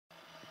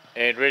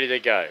and ready to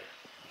go.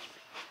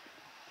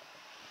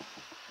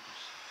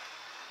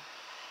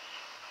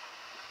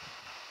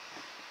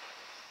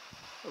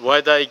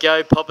 Away they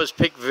go. Popper's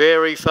Pick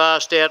very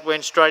fast out,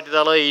 went straight to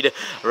the lead.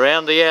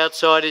 Round the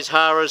outside is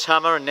Hara's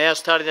Hummer, and now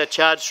starting to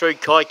charge through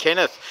Kai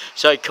Kenneth.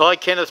 So Kai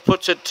Kenneth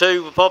puts it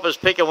to Popper's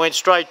Pick and went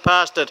straight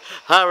past it.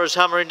 Hara's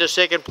Hummer into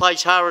second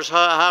place, Hara's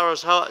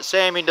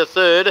Sam into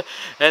third,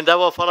 and they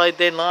were followed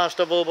then last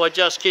of all by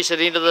Just Kiss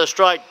It into the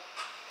straight.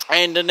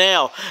 And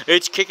now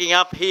it's kicking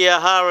up here.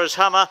 Hara's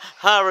Hummer,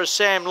 Hara's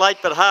Sam late,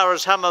 but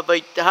Hara's Hummer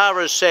beat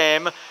Hara's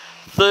Sam.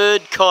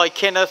 Third, Kai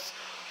Kenneth.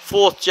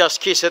 Fourth,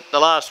 Just Kiss It,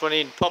 the last one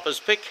in Popper's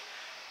Pick.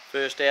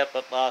 First out,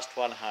 but last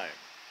one home.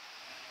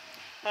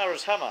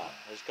 Hara's Hummer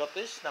has got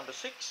this, number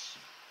 6.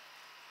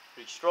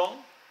 Pretty strong.